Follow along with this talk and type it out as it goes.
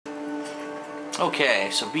Okay,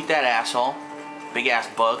 so beat that asshole. Big ass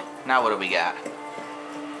bug. Now what do we got?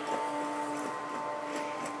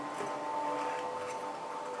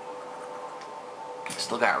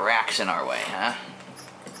 Still got racks in our way, huh?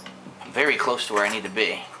 I'm very close to where I need to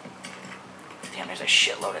be. Damn, there's a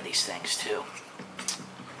shitload of these things, too.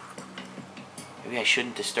 Maybe I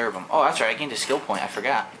shouldn't disturb them. Oh, that's right, I gained a skill point. I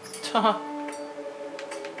forgot.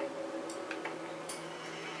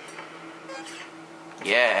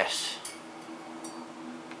 Yes.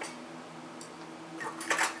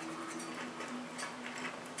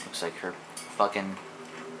 Looks like her fucking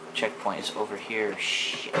checkpoint is over here.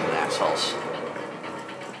 Shit, assholes.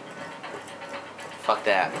 Fuck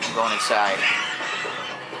that. I'm going inside.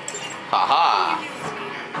 Haha.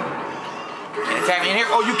 Can't attack me in here?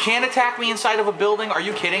 Oh, you can't attack me inside of a building? Are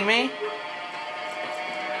you kidding me?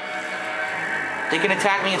 They can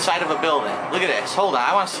attack me inside of a building. Look at this. Hold on.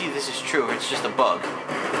 I want to see if this is true or it's just a bug.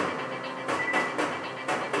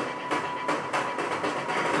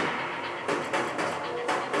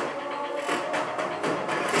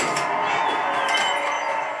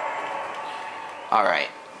 Alright.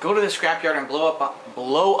 Go to the scrapyard and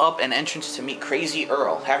blow up an entrance to meet Crazy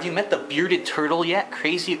Earl. Have you met the bearded turtle yet?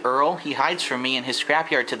 Crazy Earl? He hides from me in his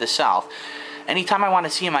scrapyard to the south. Anytime I want to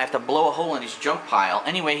see him, I have to blow a hole in his junk pile.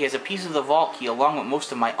 Anyway, he has a piece of the vault key along with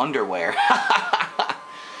most of my underwear.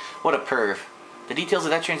 What a perv. The details of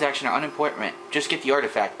that transaction are unimportant. Just get the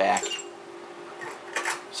artifact back.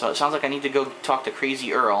 So it sounds like I need to go talk to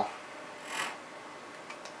Crazy Earl.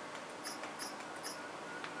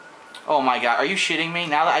 Oh my god, are you shitting me?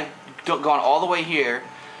 Now that I've gone all the way here,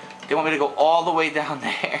 they want me to go all the way down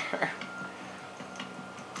there.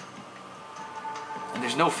 And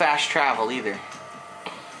there's no fast travel either.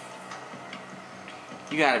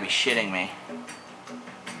 You gotta be shitting me.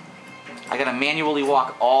 I gotta manually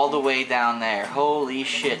walk all the way down there. Holy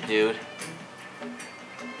shit, dude.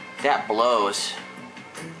 That blows.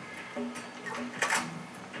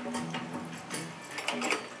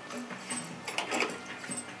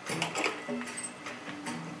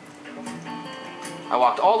 I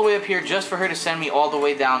walked all the way up here just for her to send me all the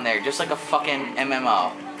way down there, just like a fucking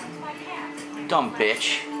MMO. Dumb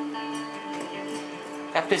bitch.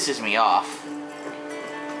 That pisses me off.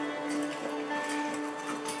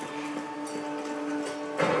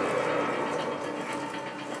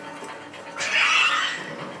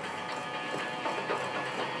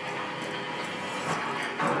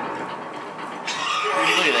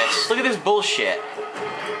 Look at this. Look at this bullshit.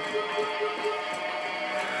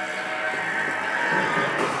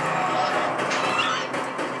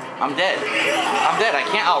 I'm dead. I'm dead. I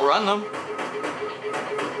can't outrun them.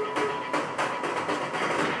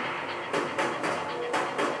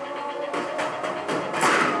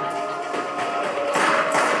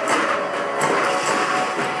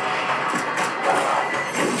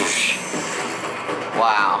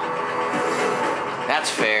 Wow.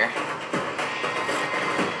 That's fair.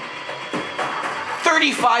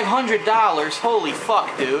 $3,500. Holy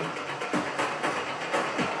fuck, dude.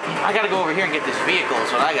 I gotta go over here and get this vehicle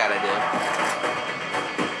is what I gotta do.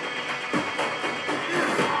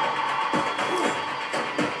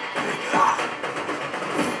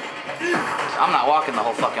 I'm not walking the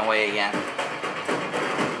whole fucking way again.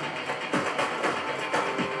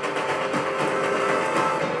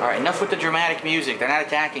 Alright, enough with the dramatic music. They're not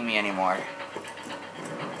attacking me anymore.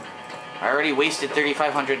 I already wasted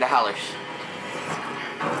 $3,500.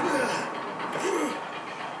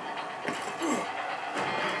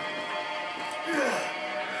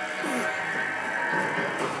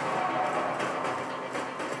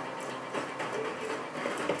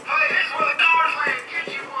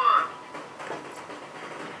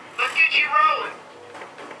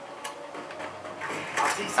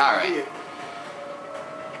 Alright.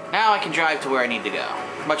 Now I can drive to where I need to go.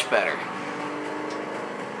 Much better.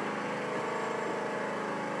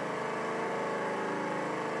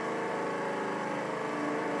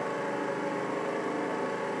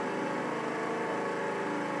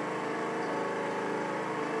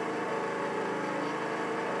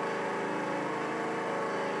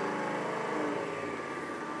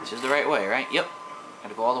 This is the right way, right? Yep.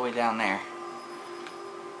 Gotta go all the way down there.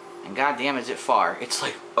 And goddamn is it far. It's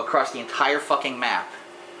like across the entire fucking map.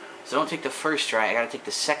 So don't take the first right, I gotta take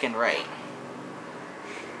the second right.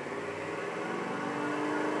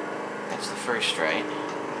 That's the first right.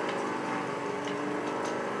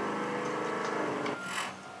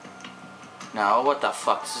 No, what the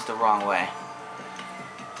fuck? This is the wrong way.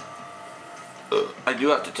 I do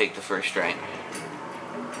have to take the first right.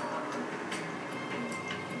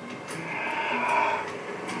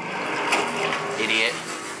 Idiot.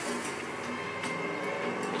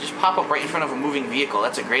 pop up right in front of a moving vehicle.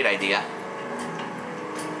 That's a great idea.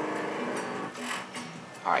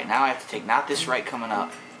 Alright, now I have to take not this right coming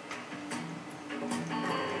up.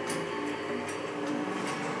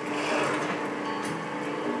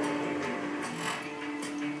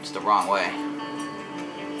 It's the wrong way.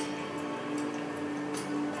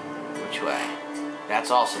 Which way?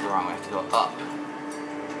 That's also the wrong way. I have to go up.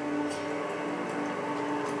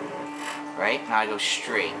 Right? Now I go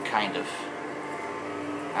straight, kind of.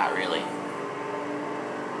 Not really.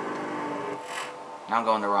 Now I'm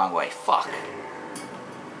going the wrong way. Fuck.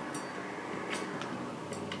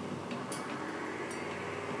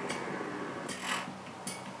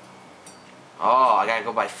 Oh, I gotta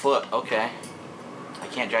go by foot. Okay. I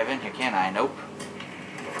can't drive in here, can I? Nope.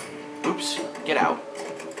 Oops. Get out.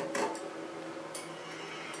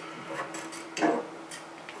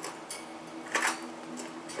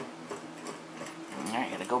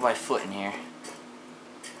 Alright, gotta go by foot in here.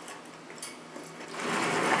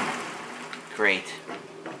 Great.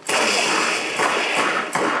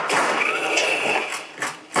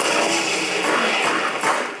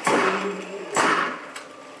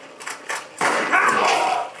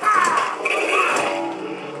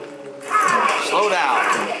 Slow down.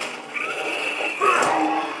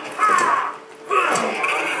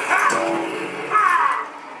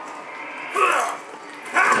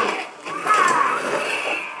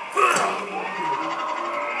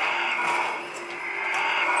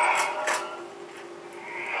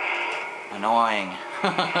 Annoying.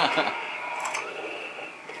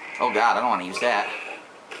 Oh god, I don't want to use that.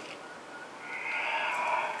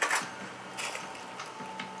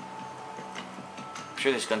 I'm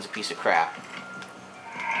sure this gun's a piece of crap.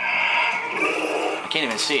 I can't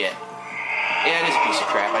even see it. Yeah, it is a piece of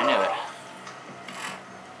crap, I knew it.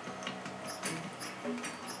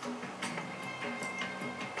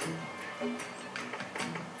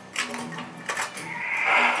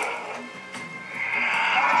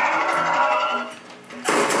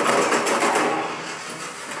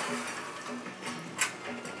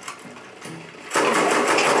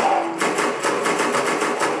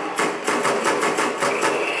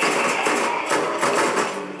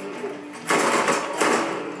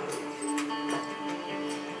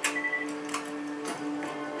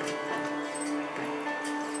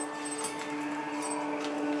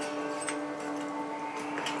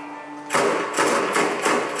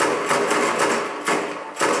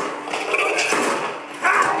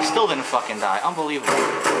 Still didn't fucking die. Unbelievable.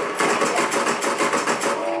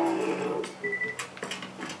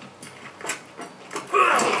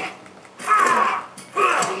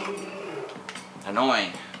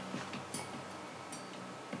 Annoying.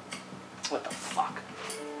 What the fuck?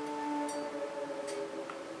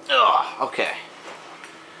 Ugh, okay.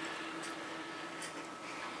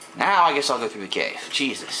 Now I guess I'll go through the cave.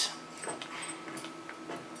 Jesus.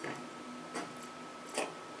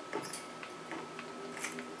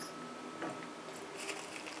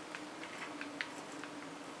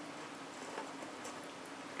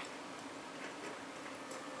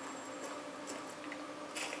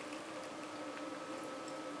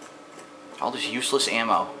 All this useless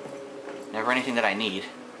ammo. Never anything that I need.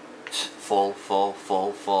 It's full, full,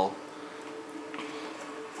 full, full.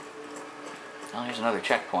 Oh, here's another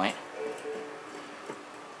checkpoint.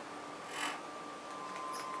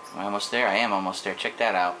 Am I almost there? I am almost there. Check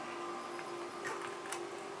that out.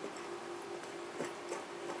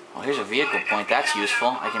 Well, here's a vehicle point. That's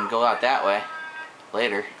useful. I can go out that way.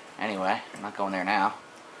 Later. Anyway, I'm not going there now.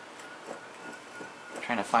 I'm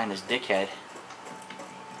trying to find this dickhead.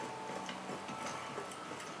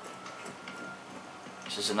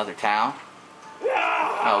 This is another town.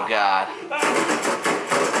 Oh god.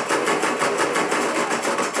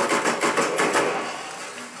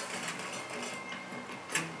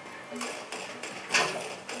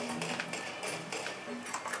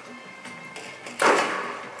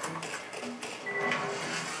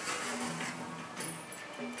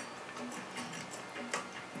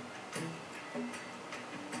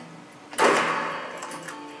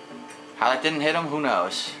 How that didn't hit him, who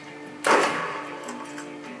knows?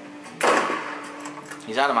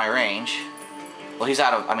 He's out of my range. Well, he's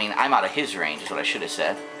out of, I mean, I'm out of his range is what I should have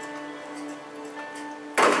said.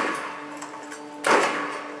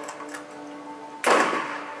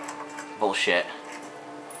 Bullshit.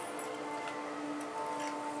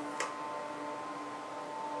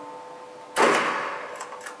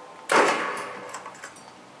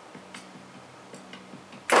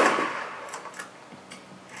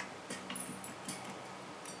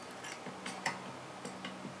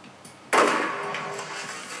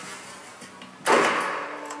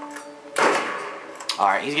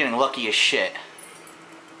 Alright, he's getting lucky as shit.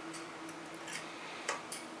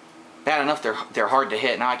 Bad enough they're hard to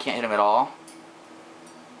hit. Now I can't hit them at all.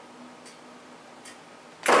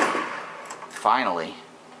 Finally.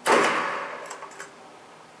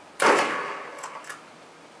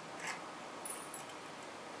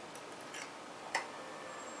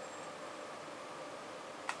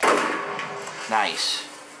 Nice.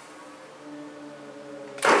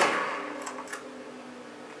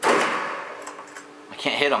 I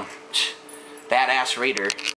can't hit him. Badass raider.